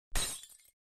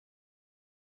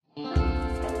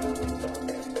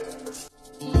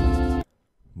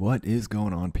What is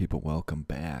going on, people? Welcome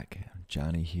back.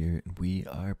 Johnny here, and we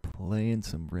are playing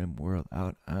some RimWorld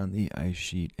out on the ice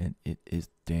sheet, and it is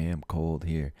damn cold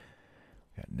here.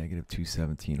 Got negative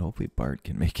 217. Hopefully Bart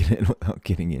can make it in without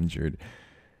getting injured.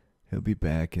 He'll be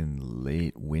back in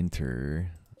late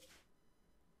winter.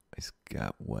 He's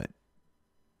got,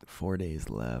 4 days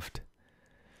left.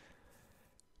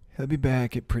 He'll be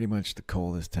back at pretty much the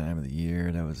coldest time of the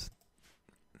year. That was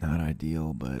not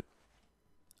ideal, but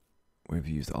we've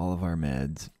used all of our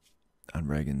meds on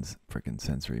Reagan's frickin'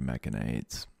 sensory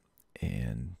mechanites,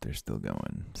 and they're still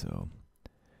going. So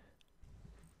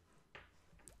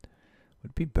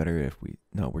would be better if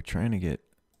we're trying to get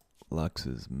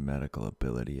Lux's medical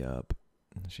ability up.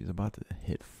 She's about to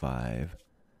hit 5.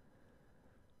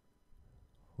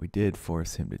 We did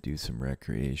force him to do some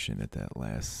recreation at that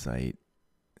last site.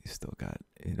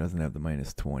 He doesn't have the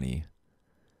minus 20.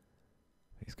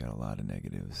 He's got a lot of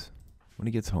negatives. When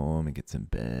he gets home and gets in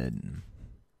bed and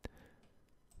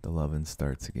the loving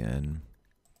starts again,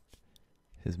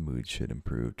 his mood should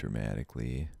improve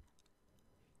dramatically.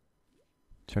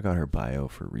 Check out her bio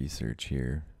for research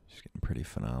here. She's getting pretty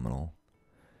phenomenal.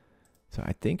 So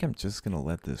I think I'm just going to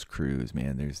let this cruise,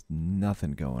 man. There's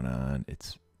nothing going on.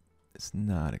 It's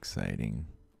not exciting.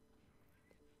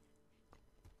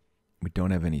 We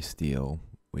don't have any steel.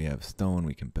 We have stone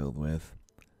we can build with.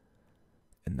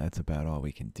 And that's about all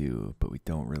we can do, but we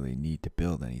don't really need to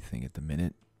build anything at the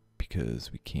minute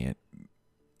because we can't.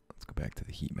 Let's go back to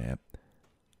the heat map.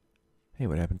 Hey,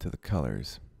 what happened to the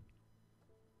colors?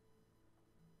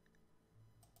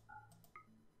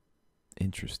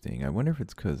 Interesting. I wonder if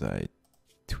it's because I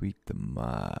tweaked the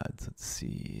mods. Let's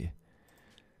see.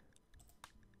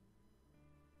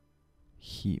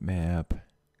 Heat map.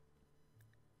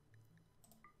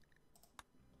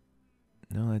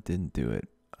 No, that didn't do it.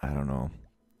 I don't know.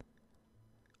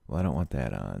 Well, I don't want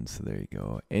that on, so there you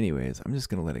go. Anyways, I'm just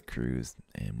going to let it cruise,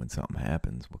 and when something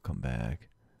happens, we'll come back.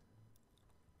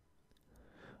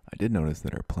 I did notice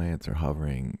that our plants are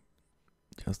hovering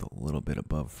just a little bit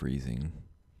above freezing.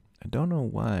 I don't know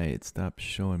why it stopped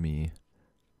showing me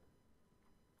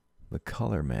the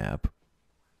color map.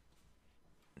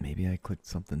 Maybe I clicked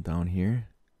something down here?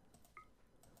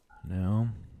 No?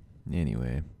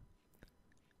 Anyway.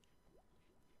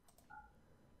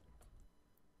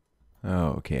 Oh,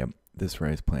 okay. This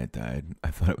rice plant died.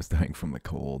 I thought it was dying from the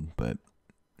cold, but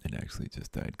it actually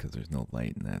just died because there's no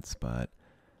light in that spot.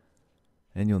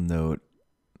 And you'll note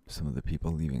some of the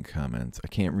people leaving comments. I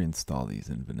can't reinstall these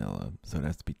in vanilla, so it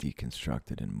has to be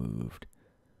deconstructed and moved.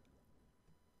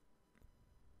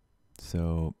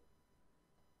 So,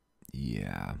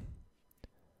 yeah.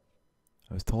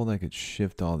 I was told I could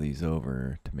shift all these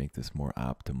over to make this more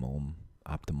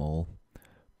optimal,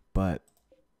 but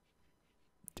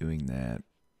doing that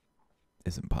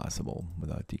isn't possible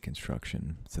without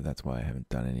deconstruction, so that's why I haven't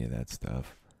done any of that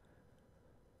stuff.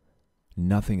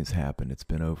 Nothing has happened. It's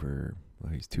been over,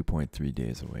 well, he's 2.3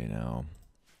 days away now.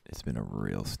 It's been a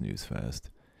real snooze fest.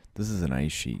 This is an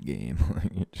ice sheet game.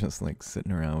 You're just like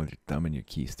sitting around with your thumb in your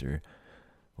keister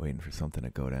waiting for something to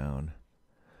go down.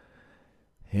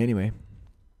 Anyway,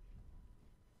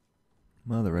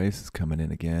 well, the rice is coming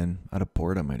in again. Out of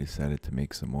boredom, I decided to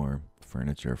make some more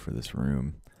furniture for this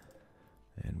room.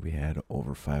 And we had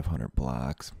over 500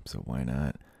 blocks, so why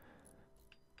not?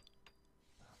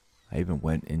 I even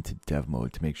went into dev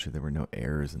mode to make sure there were no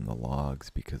errors in the logs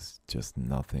because just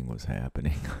nothing was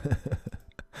happening.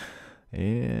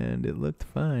 And it looked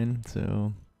fine,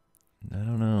 so I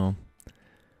don't know. I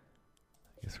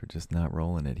guess we're just not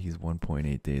rolling it. He's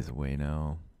 1.8 days away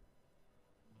now.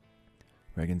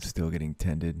 Reagan's still getting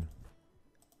tended.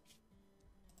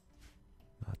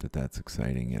 Not that that's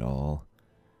exciting at all.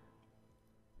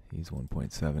 He's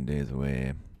 1.7 days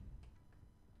away.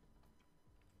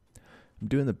 I'm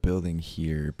doing the building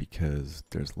here because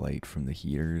there's light from the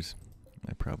heaters.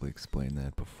 I probably explained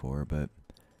that before, but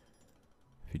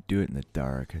if you do it in the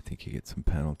dark, I think you get some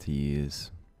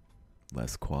penalties,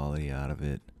 less quality out of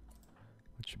it.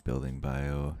 What's your building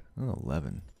bio? Oh,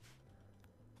 11.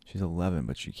 She's 11,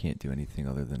 but she can't do anything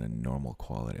other than a normal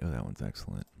quality. Oh, that one's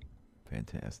excellent.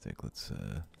 Fantastic. Let's,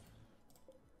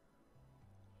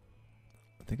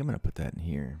 I think I'm going to put that in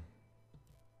here.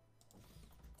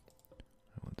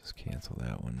 I will just cancel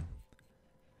that one.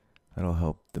 That'll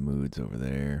help the moods over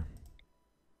there.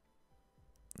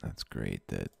 That's great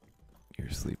that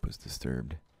your sleep was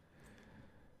disturbed.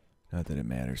 Not that it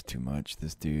matters too much.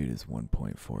 This dude is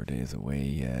 1.4 days away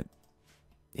yet.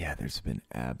 Yeah, there's been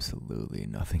absolutely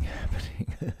nothing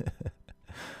happening.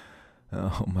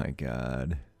 Oh my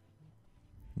god.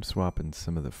 I'm swapping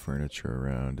some of the furniture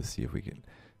around to see if we can.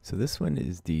 So this one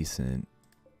is decent.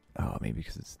 Oh, maybe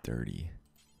because it's dirty.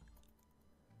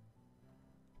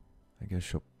 I guess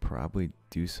she'll probably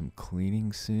do some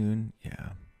cleaning soon. Yeah.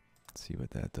 Let's see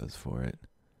what that does for it.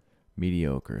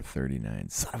 Mediocre, 39.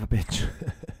 Son of a bitch.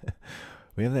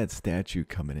 We have that statue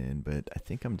coming in, but I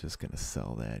think I'm just going to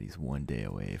sell that. He's 1 day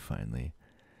away, finally.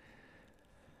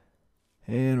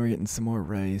 And we're getting some more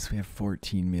rice. We have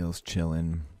 14 meals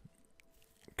chilling.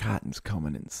 Cotton's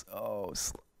coming in so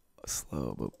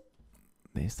slow, but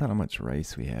based on how much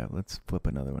rice we have, let's flip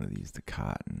another one of these to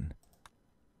cotton.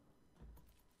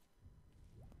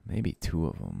 Maybe 2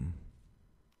 of them.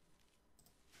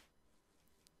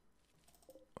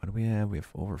 What do we have? We have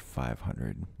over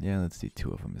 500. Yeah, let's do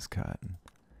 2 of them as cotton.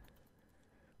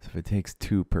 So if it takes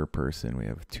 2 per person, we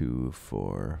have 2,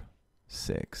 4,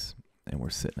 6. And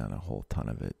we're sitting on a whole ton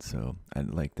of it. So I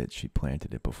like that she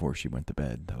planted it before she went to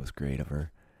bed. That was great of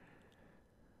her.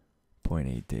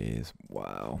 0.8 days.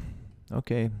 Wow.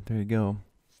 Okay, there you go.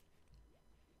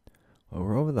 Well,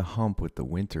 we're over the hump with the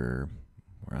winter.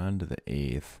 We're on to the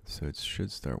 8th, so it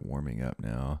should start warming up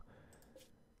now.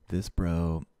 This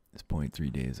bro is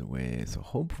 0.3 days away, so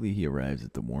hopefully he arrives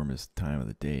at the warmest time of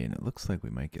the day, and it looks like we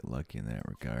might get lucky in that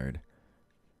regard.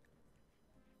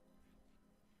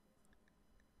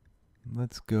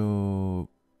 Let's go.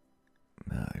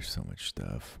 Nah, there's so much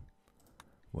stuff.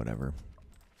 Whatever.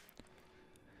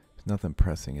 There's nothing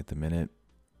pressing at the minute.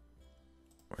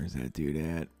 Where's that dude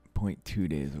at? 0.2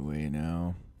 days away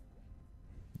now.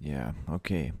 Yeah,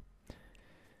 okay.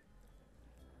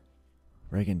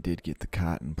 Reagan did get the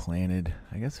cotton planted.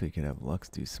 I guess we could have Lux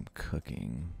do some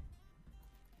cooking.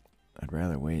 I'd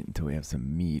rather wait until we have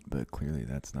some meat, but clearly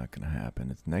that's not going to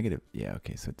happen. It's negative. Yeah,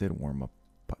 okay, so it did warm up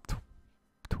about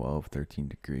 12, 13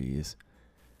 degrees.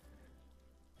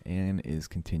 And is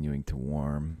continuing to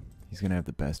warm. He's going to have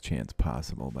the best chance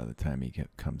possible by the time he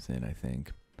comes in, I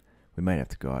think. We might have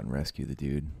to go out and rescue the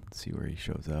dude. Let's see where he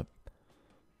shows up.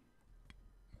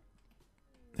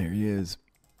 There he is.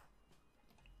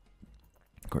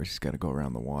 Of course, he's got to go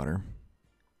around the water.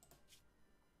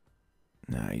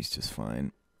 Nah, he's just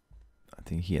fine. I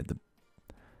think he had the...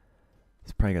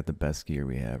 He's probably got the best gear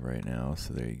we have right now,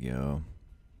 so there you go.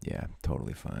 Yeah,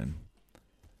 totally fine.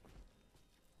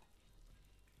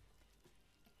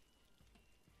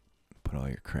 Put all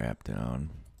your crap down.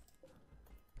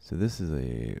 So this is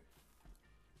a...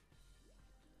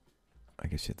 I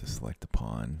guess you have to select a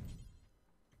pawn.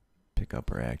 Pick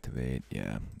up or activate.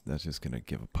 Yeah, that's just going to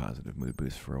give a positive mood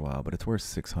boost for a while, but it's worth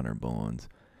 600 bones.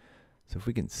 So if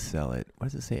we can sell it, what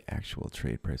does it say? Actual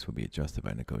trade price will be adjusted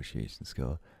by negotiation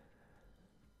skill.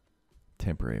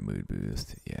 Temporary mood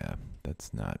boost. Yeah,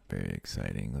 that's not very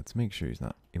exciting. Let's make sure he's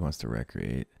not, he wants to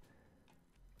recreate.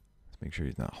 Let's make sure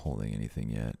he's not holding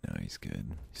anything yet. No, he's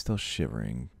good. He's still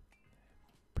shivering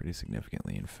pretty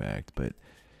significantly, in fact, but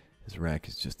his rack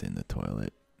is just in the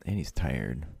toilet and he's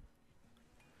tired.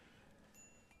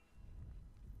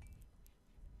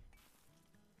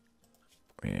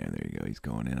 Yeah, there you go. He's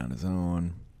going in on his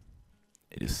own.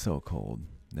 It is so cold.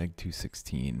 Neg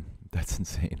 216. That's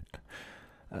insane.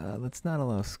 Let's not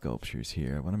allow sculptures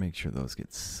here. I want to make sure those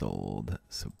get sold.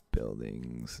 So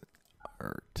buildings,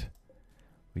 art.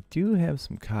 We do have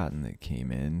some cotton that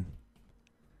came in.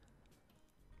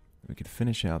 We could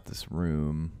finish out this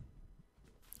room.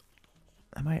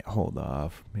 I might hold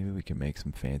off. Maybe we can make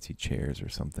some fancy chairs or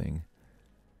something.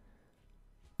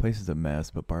 Place is a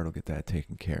mess, but Bart will get that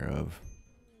taken care of.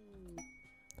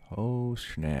 Oh,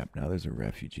 snap. Now there's a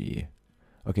refugee.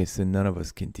 Okay, so none of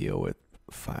us can deal with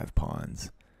 5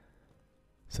 pawns.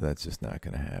 So that's just not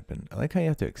going to happen. I like how you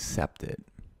have to accept it.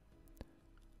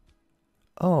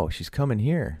 Oh, she's coming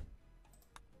here.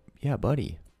 Yeah,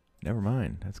 buddy. Never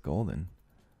mind. That's golden.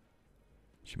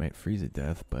 She might freeze to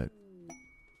death, but...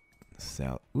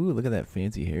 Ooh, look at that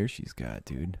fancy hair she's got,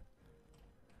 dude.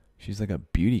 She's like a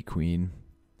beauty queen.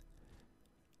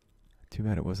 Too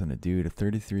bad it wasn't a dude. A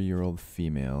 33-year-old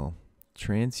female.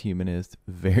 Transhumanist.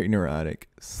 Very neurotic.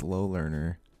 Slow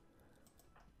learner.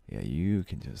 Yeah, you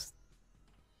can just...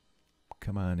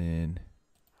 Come on in.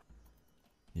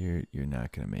 You're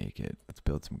not going to make it. Let's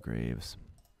build some graves.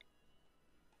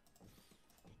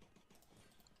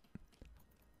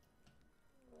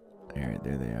 Alright,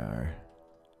 there they are.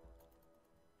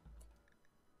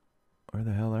 Where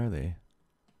the hell are they?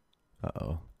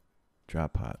 Uh-oh.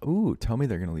 Drop pot. Ooh, tell me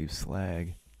they're going to leave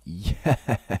slag.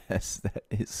 Yes, that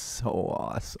is so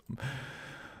awesome.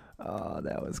 Oh,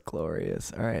 that was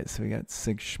glorious. All right, so we got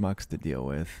 6 schmucks to deal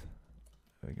with.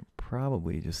 We can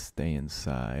probably just stay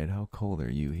inside. How cold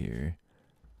are you here?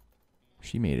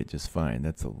 She made it just fine.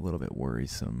 That's a little bit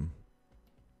worrisome.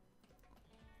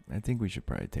 I think we should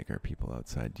probably take our people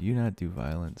outside. Do you not do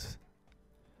violence?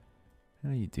 How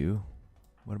do you do?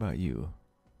 What about you?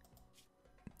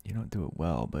 You don't do it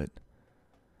well, but...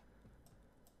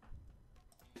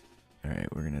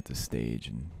 Alright, we're gonna have to stage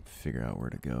and figure out where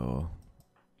to go.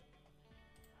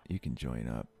 You can join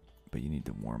up, but you need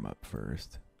to warm up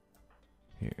first.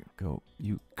 Here, go.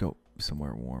 You go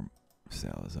somewhere warm,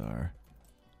 Salazar.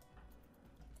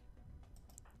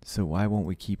 So why won't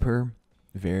we keep her?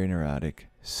 Very neurotic.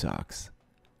 Sucks.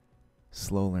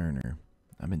 Slow learner.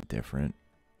 I'm indifferent.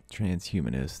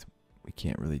 Transhumanist. We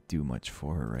can't really do much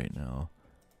for her right now.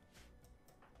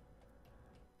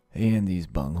 And these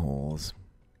bungholes.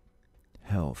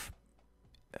 Health.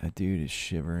 That dude is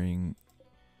shivering.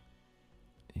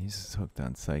 He's hooked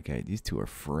on psychite. These two are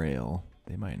frail.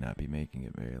 They might not be making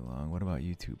it very long. What about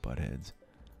you two buttheads?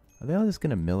 Are they all just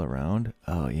gonna mill around?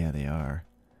 Oh yeah, they are.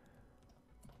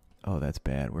 Oh, that's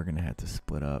bad. We're gonna have to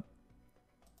split up.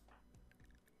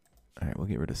 Alright, we'll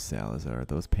get rid of Salazar.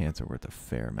 Those pants are worth a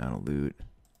fair amount of loot.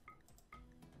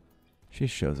 She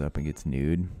shows up and gets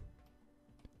nude.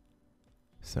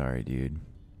 Sorry, dude.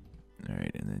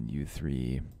 Alright, and then you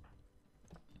three.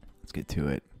 Let's get to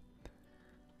it.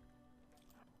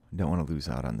 Don't want to lose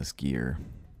out on this gear.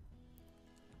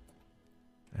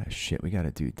 Ah, shit, we got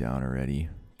a dude down already.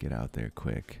 Get out there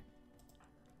quick.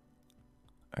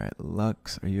 Alright,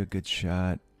 Lux, are you a good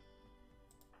shot?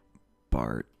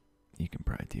 Bart, you can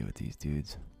probably deal with these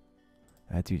dudes.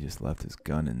 That dude just left his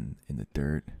gun in the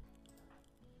dirt.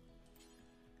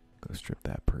 Go strip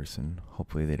that person.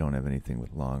 Hopefully they don't have anything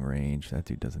with long range. That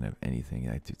dude doesn't have anything.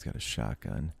 That dude's got a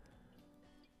shotgun.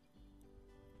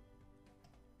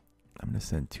 I'm going to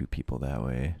send 2 people that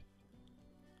way.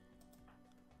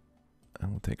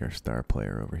 And we'll take our star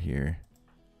player over here.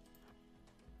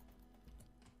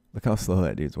 Look how slow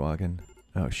that dude's walking.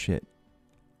 Oh shit.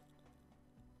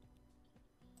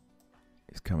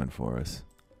 He's coming for us.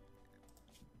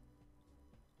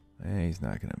 Hey, he's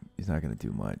not gonna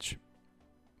do much.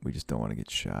 We just don't want to get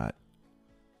shot.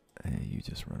 Hey, you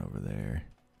just run over there.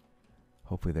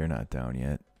 Hopefully they're not down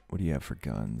yet. What do you have for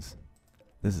guns?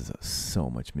 This is so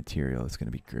much material. It's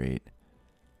gonna be great.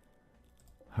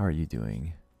 How are you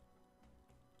doing?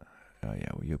 Oh yeah,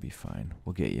 well, you'll be fine.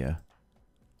 We'll get you.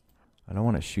 I don't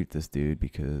want to shoot this dude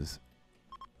because...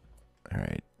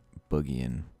 Alright,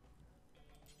 boogieing.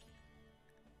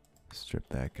 Strip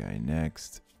that guy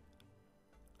next.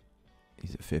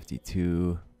 He's at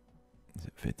 52. He's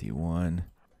at 51.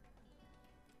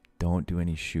 Don't do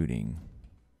any shooting.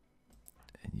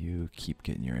 And you keep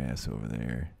getting your ass over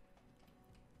there.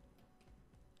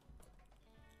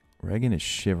 Reagan is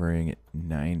shivering at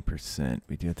 9%.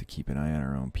 We do have to keep an eye on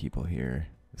our own people here.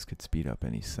 This could speed up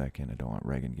any second. I don't want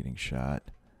Reagan getting shot.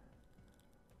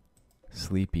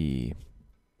 Sleepy.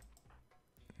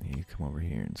 You come over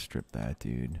here and strip that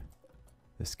dude.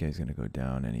 This guy's gonna go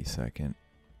down any second.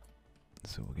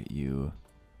 So we'll get you.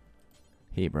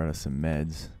 He brought us some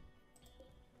meds.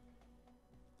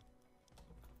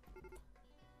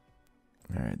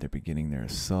 Alright, they're beginning their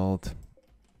assault.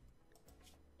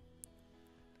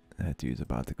 That dude's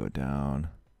about to go down.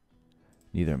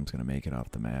 Neither of them's gonna make it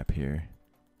off the map here.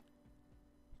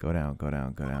 Go down, go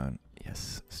down, go down.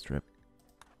 Yes, strip.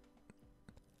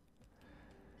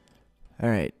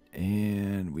 Alright,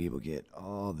 and we will get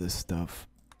all this stuff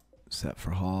set for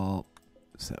haul.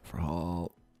 Set for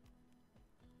haul.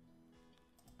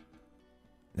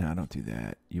 No, don't do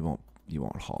that. You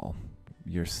won't haul.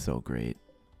 You're so great.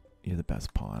 You're the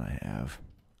best pawn I have.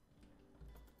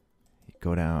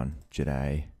 Go down,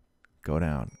 Jedi. Go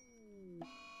down.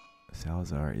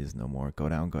 Salazar is no more. Go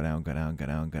down, go down, go down, go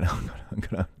down, go down, go down,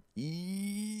 go down.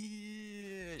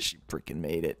 Yeah, she freaking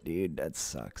made it, dude. That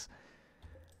sucks.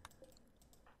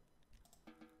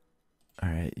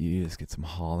 Alright, you just get some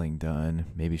hauling done.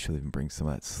 Maybe she'll even bring some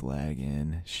of that slag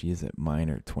in. She is at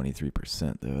minor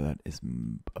 23%, though. That is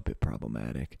a bit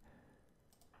problematic.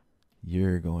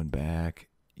 You're going back.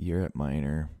 You're at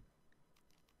minor.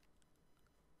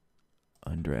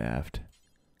 Undraft.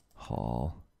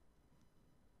 Haul.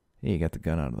 Hey, you got the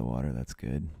gun out of the water. That's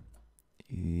good.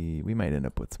 We might end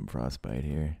up with some frostbite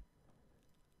here.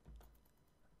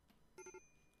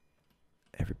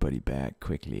 Everybody back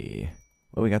quickly.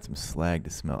 Well, we got some slag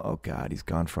to smell. Oh, God, he's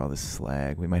gone for all this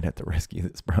slag. We might have to rescue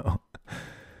this, bro.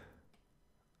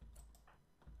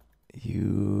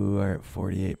 You are at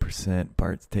 48%.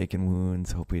 Bart's taking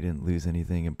wounds. Hope we didn't lose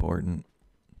anything important.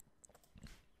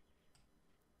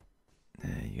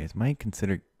 You guys might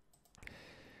consider...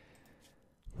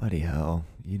 Bloody hell.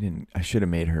 You didn't... I should have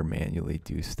made her manually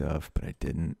do stuff, but I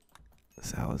didn't.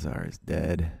 Salazar is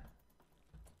dead.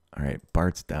 Alright,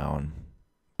 Bart's down.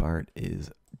 Bart is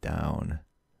down.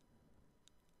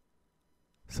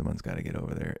 Someone's got to get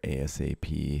over there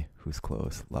ASAP. Who's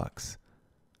close? Lux.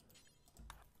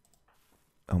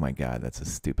 Oh my god, that's a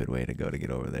stupid way to go to get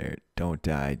over there. Don't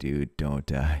die, dude. Don't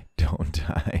die. Don't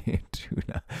die. Do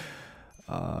not.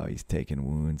 Oh, he's taking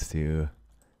wounds too.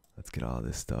 Let's get all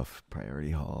this stuff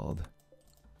priority hauled.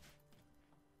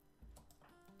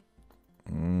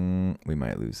 We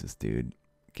might lose this dude.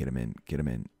 Get him in. Get him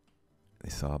in.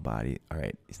 They saw a body.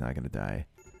 Alright, he's not going to die.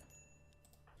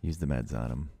 Use the meds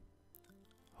on him.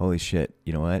 Holy shit.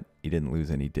 You know what? He didn't lose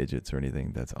any digits or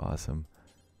anything. That's awesome.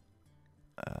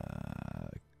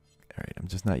 Alright, I'm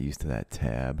just not used to that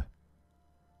tab.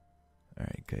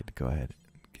 Alright, good. Go ahead.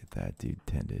 Get that dude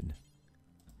tended.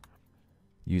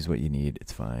 Use what you need.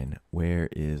 It's fine. Where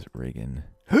is Reagan?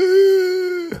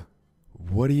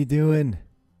 What are you doing?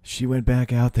 She went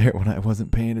back out there when I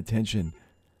wasn't paying attention.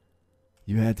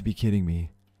 You had to be kidding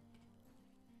me.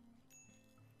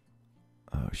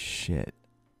 Oh, shit.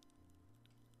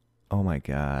 Oh, my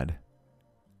God.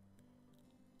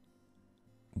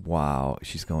 Wow,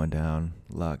 she's going down.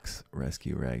 Lux,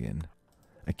 rescue Reagan.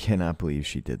 I cannot believe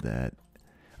she did that.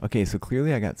 Okay, so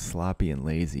clearly I got sloppy and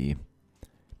lazy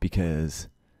because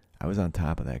I was on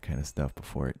top of that kind of stuff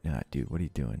before. Nah, dude, what are you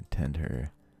doing? Tend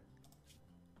her.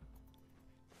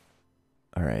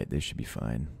 Alright, they should be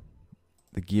fine.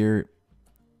 The gear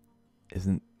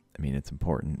isn't, I mean, it's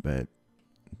important, but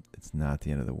it's not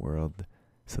the end of the world.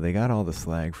 So they got all the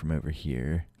slag from over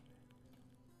here.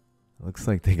 Looks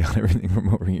like they got everything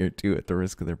from over here too at the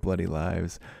risk of their bloody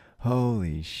lives.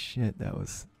 Holy shit, that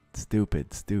was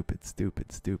stupid, stupid,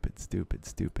 stupid, stupid, stupid,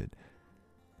 stupid.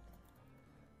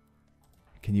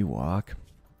 Can you walk?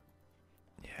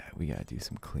 Yeah, we gotta do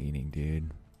some cleaning,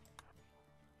 dude.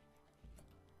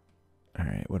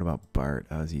 Alright, what about Bart?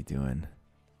 How's he doing?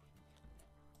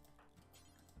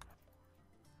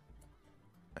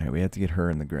 Alright, we have to get her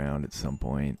in the ground at some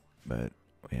point, but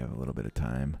we have a little bit of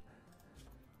time.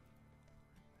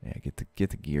 Yeah, get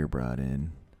the gear brought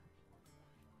in.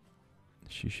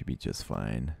 She should be just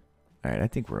fine. Alright, I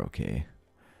think we're okay.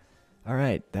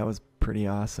 Alright, that was pretty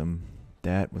awesome.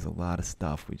 That was a lot of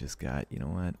stuff we just got. You know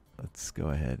what? Let's go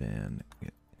ahead and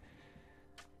get...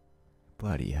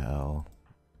 Bloody hell.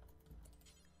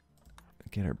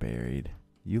 Get her buried.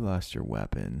 You lost your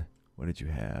weapon. What did you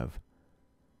have?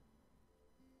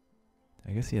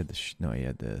 I guess he had the... no, he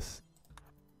had this.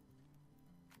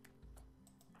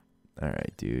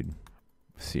 Alright, dude.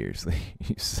 Seriously,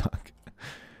 you suck.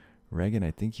 Reagan,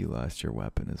 I think you lost your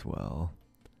weapon as well.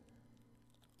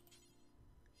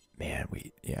 Man,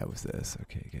 yeah, it was this.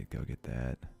 Okay, good, go get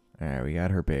that. Alright, we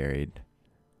got her buried.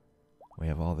 We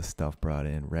have all the stuff brought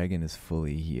in. Reagan is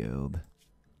fully healed.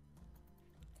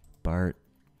 Bart,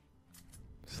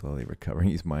 slowly recovering.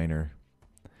 He's minor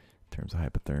in terms of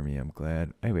hypothermia. I'm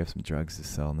glad. Hey, we have some drugs to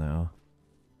sell now.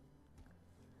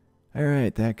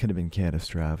 Alright, that could have been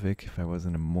catastrophic if I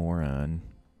wasn't a moron.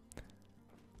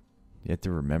 You have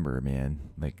to remember, man,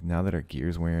 like now that our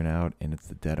gear's wearing out and it's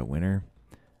the dead of winter,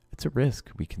 it's a risk.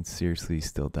 We can seriously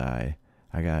still die.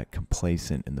 I got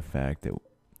complacent in the fact that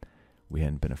we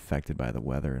hadn't been affected by the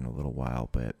weather in a little while,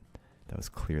 but that was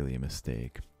clearly a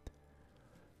mistake.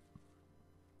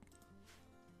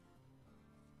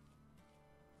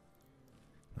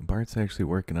 Bart's actually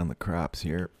working on the crops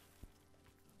here.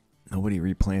 Nobody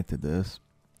replanted this,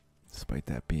 despite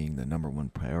that being the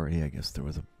 #1 priority. I guess there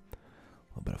was a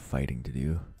little bit of fighting to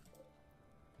do.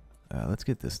 Let's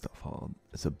get this stuff hauled.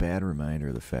 It's a bad reminder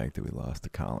of the fact that we lost a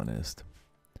colonist.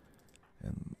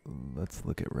 And let's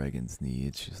look at Reagan's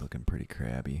needs. She's looking pretty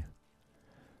crabby.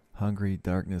 Hungry,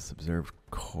 darkness, observed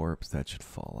corpse. That should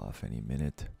fall off any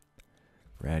minute.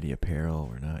 Ratty apparel,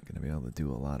 we're not going to be able to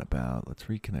do a lot about. Let's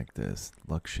reconnect this.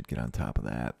 Lux should get on top of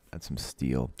that. That's some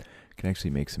steel. Can actually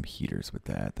make some heaters with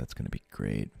that. That's going to be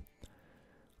great.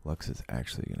 Lux is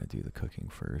actually going to do the cooking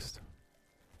first.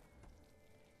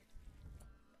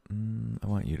 I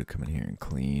want you to come in here and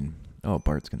clean. Oh,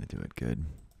 Bart's going to do it. Good.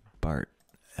 Bart,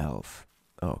 elf.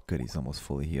 Oh, good. He's almost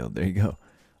fully healed. There you go.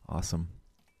 Awesome.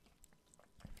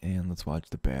 And let's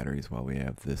watch the batteries while we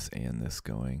have this and this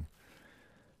going.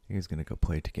 You guys gonna go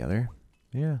play together?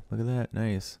 Yeah, look at that.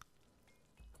 Nice.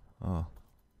 Oh,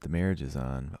 the marriage is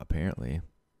on, apparently.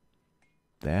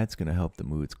 That's gonna help the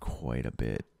moods quite a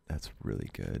bit. That's really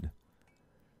good.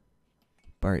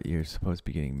 Bart, you're supposed to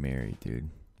be getting married, dude.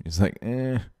 He's like,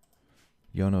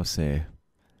 yo no say.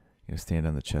 You gonna stand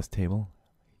on the chess table?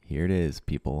 Here it is,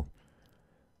 people.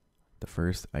 The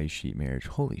first ice sheet marriage.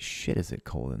 Holy shit, is it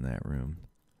cold in that room.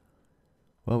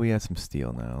 Well, we got some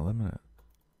steel now.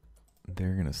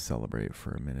 They're going to celebrate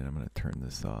for a minute. I'm going to turn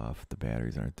this off. The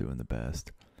batteries aren't doing the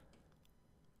best.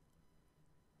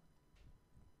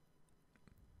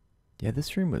 Yeah,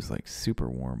 this room was like super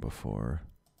warm before.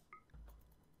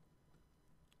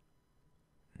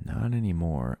 Not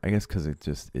anymore. I guess because it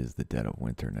just is the dead of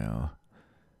winter now.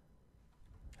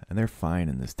 And they're fine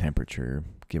in this temperature,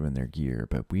 given their gear,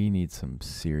 but we need some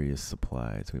serious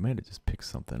supplies. We might have just picked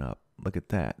something up. Look at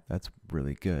that. That's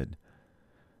really good.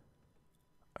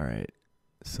 Alright.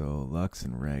 So, Lux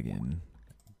and Regan.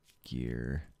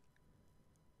 Gear.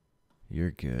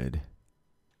 You're good.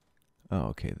 Oh,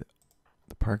 okay.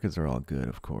 The parkas are all good,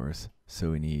 of course.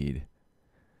 So we need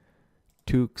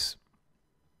toques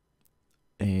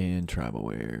and tribal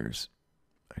wares.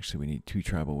 Actually, we need 2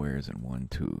 tribal wares and 1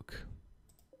 toque.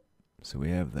 So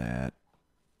we have that.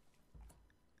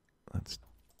 Let's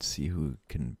see who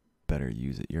can better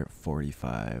use it. You're at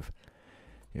 45.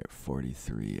 You're at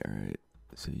 43. All right.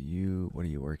 So what are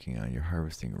you working on? You're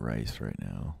harvesting rice right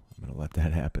now. I'm going to let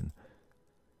that happen.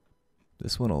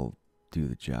 This one will do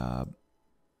the job.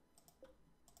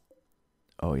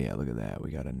 Oh yeah, look at that.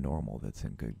 We got a normal that's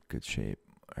in good shape.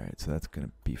 All right, so that's going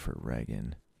to be for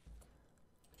Regan.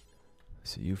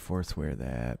 So you force wear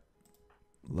that.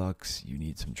 Lux, you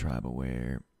need some tribal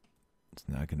wear. It's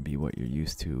not going to be what you're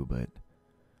used to, but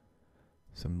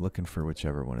so I'm looking for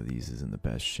whichever one of these is in the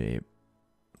best shape.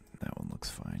 That one looks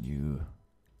fine. You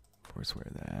force wear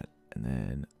that. And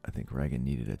then I think Regan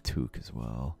needed a toque as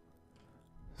well.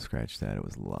 Scratch that, it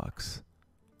was Lux.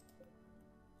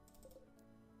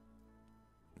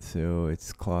 So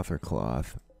it's cloth or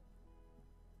cloth.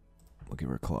 We'll give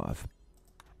her cloth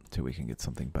until we can get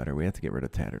something better. We have to get rid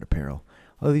of tattered apparel.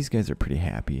 Although these guys are pretty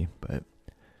happy, but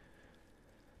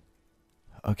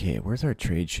okay, where's our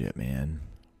trade ship, man?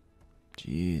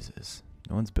 Jesus.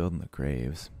 No one's building the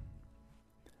graves.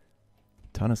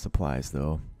 Ton of supplies,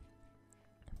 though.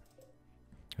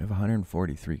 We have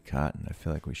 143 cotton. I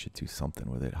feel like we should do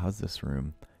something with it. How's this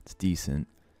room? It's decent.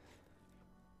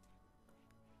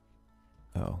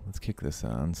 Oh, let's kick this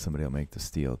on. Somebody will make the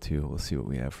steel, too. We'll see what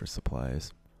we have for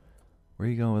supplies. Where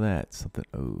are you going with that? Something.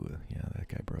 Oh, yeah, that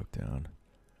guy broke down.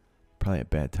 Probably a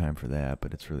bad time for that,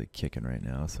 but it's really kicking right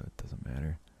now, so it doesn't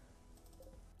matter.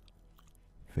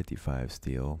 55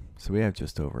 steel. So we have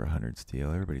just over 100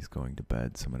 steel. Everybody's going to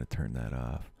bed, so I'm going to turn that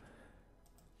off.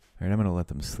 All right, I'm going to let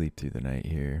them sleep through the night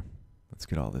here. Let's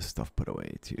get all this stuff put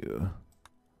away, too.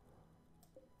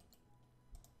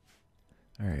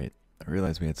 All right. I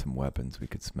realized we had some weapons we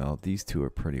could smelt. These 2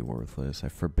 are pretty worthless. I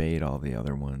forbade all the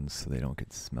other ones so they don't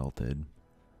get smelted.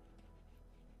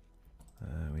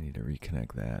 We need to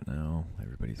reconnect that now.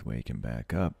 Everybody's waking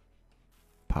back up.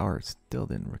 Power still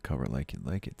didn't recover like you'd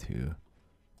like it to.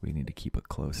 We need to keep a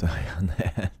close eye on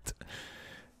that.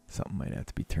 Something might have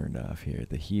to be turned off here.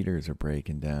 The heaters are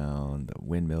breaking down. The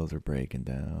windmills are breaking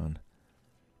down.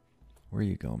 Where are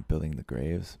you going? Building the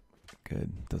graves?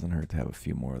 Good. Doesn't hurt to have a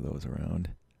few more of those around.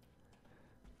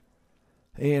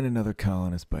 And another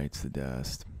colonist bites the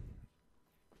dust.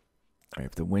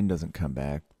 Alright, if the wind doesn't come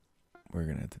back, we're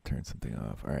going to have to turn something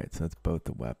off. Alright, so that's both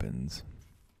the weapons.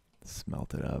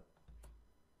 Smelt it up.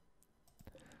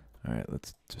 Alright,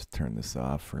 let's just turn this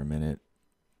off for a minute.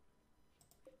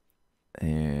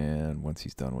 And once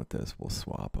he's done with this, we'll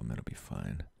swap him. It'll be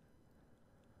fine.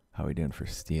 How are we doing for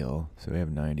steel? So we have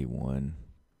 91.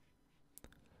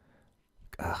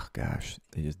 Oh, gosh.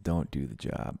 They just don't do the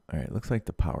job. Alright, looks like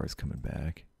the power's coming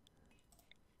back.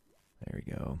 There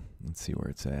we go. Let's see where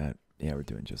it's at. Yeah, we're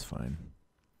doing just fine.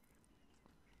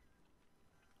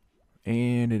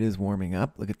 And it is warming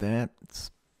up. Look at that.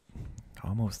 It's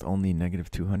almost only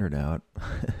negative 200 out.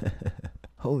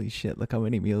 Holy shit, look how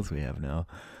many meals we have now.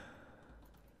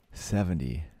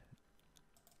 70.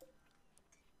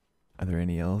 Are there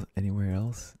anywhere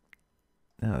else?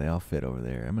 No, they all fit over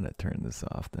there. I'm going to turn this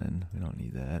off then. We don't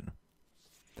need that.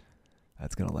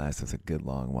 That's going to last us a good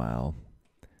long while.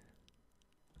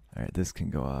 Alright, this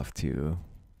can go off too.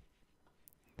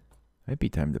 Might be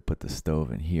time to put the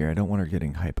stove in here. I don't want her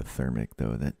getting hypothermic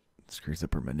though. That screws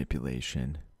up her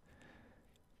manipulation.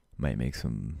 Might make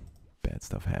some bad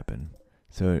stuff happen.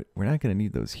 So we're not going to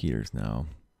need those heaters now.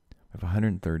 We have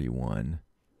 131.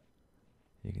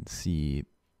 You can see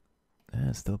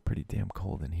it's still pretty damn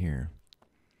cold in here.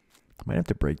 Might have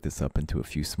to break this up into a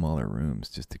few smaller rooms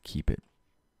just to keep it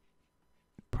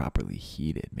properly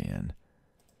heated, man.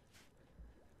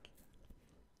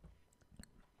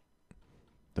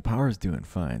 The power's doing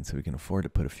fine, so we can afford to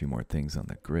put a few more things on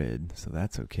the grid, so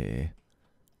that's okay.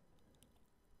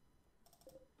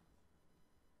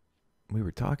 We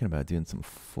were talking about doing some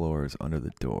floors under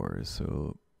the doors,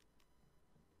 so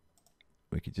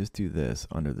we could just do this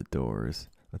under the doors.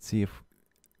 Let's see if...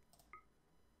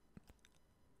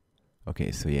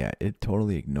 Okay, so yeah, it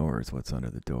totally ignores what's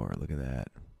under the door. Look at that.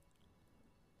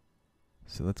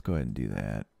 So let's go ahead and do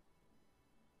that.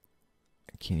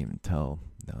 I can't even tell.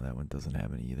 No, that one doesn't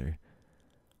have any either.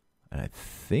 And I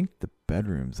think the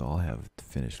bedrooms all have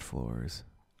finished floors.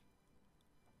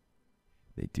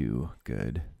 They do.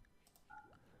 Good.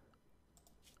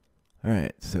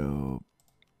 Alright, so...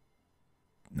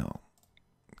 No.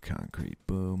 Concrete.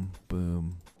 Boom,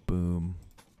 boom, boom,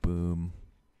 boom.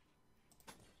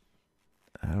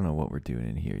 I don't know what we're doing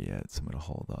in here yet, so I'm going to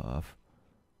hold off.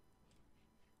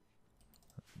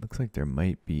 Looks like there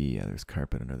might be... Yeah, there's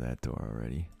carpet under that door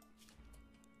already.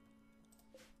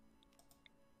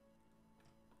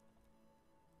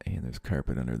 And there's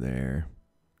carpet under there.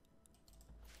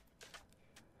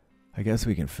 I guess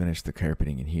we can finish the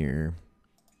carpeting in here.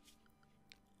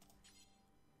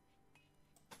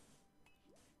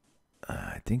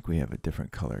 I think we have a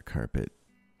different color carpet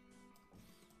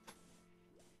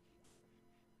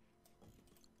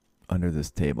under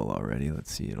this table already.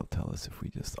 Let's see, it'll tell us if we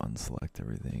just unselect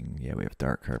everything. Yeah, we have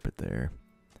dark carpet there.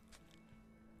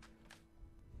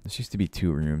 This used to be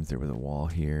 2 rooms. There was a wall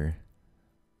here.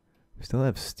 We still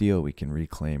have steel we can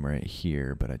reclaim right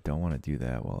here, but I don't want to do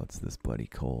that while it's this bloody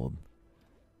cold.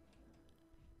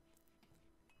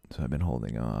 So I've been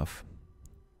holding off.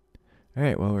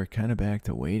 Alright, well, we're kind of back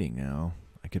to waiting now.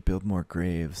 I could build more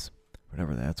graves,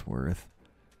 whatever that's worth.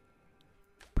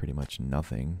 Pretty much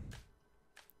nothing.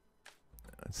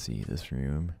 Let's see, this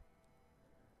room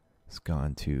has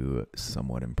gone to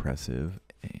somewhat impressive,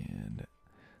 and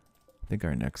I think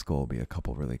our next goal will be a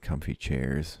couple really comfy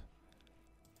chairs.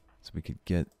 So we could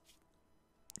get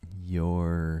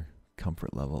your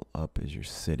comfort level up as you're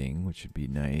sitting, which would be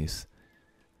nice.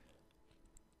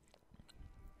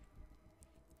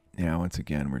 Yeah, once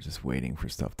again, we're just waiting for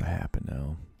stuff to happen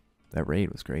now. That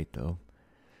raid was great, though.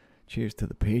 Cheers to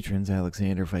the patrons: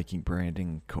 Alexander, Viking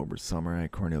Branding, Cobra Samurai,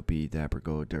 Cornel B, Dapper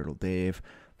Go, Dirtle Dave,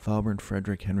 Falburn,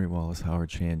 Frederick, Henry Wallace, Howard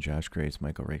Chan, Josh Graves,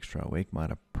 Michael Rakestraw, Wake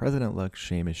Mata, President Luck,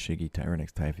 Seamus, Shiggy,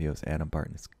 Tyrannix, Typhios, Adam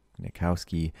Barton,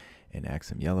 Nikowski, and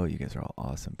Axum Yellow. You guys are all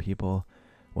awesome people.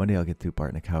 One day I'll get through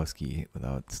Bart Nikowski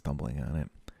without stumbling on it.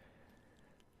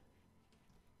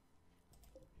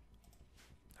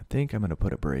 I think I'm going to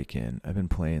put a break in. I've been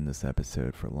playing this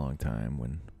episode for a long time.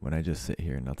 When I just sit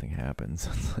here and nothing happens,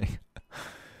 it's like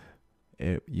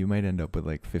you might end up with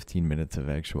like 15 minutes of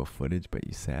actual footage, but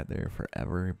you sat there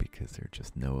forever because there are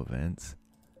just no events.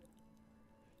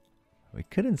 We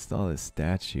could install this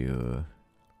statue.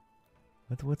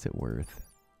 What's it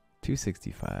worth?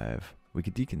 265. We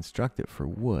could deconstruct it for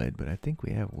wood, but I think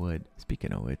we have wood.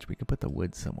 Speaking of which, we could put the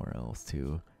wood somewhere else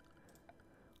too.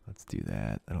 Let's do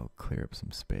that. That'll clear up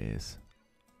some space.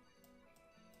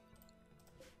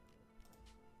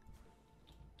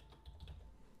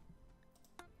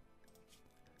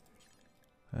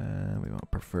 We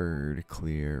want preferred,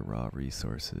 clear, raw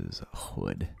resources,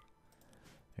 wood.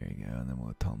 There you go, and then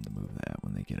we'll tell them to move that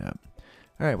when they get up.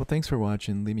 Alright, well, thanks for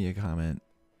watching. Leave me a comment.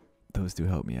 Those do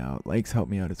help me out. Likes help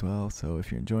me out as well, so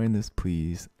if you're enjoying this,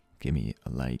 please give me a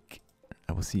like.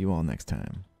 I will see you all next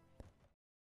time.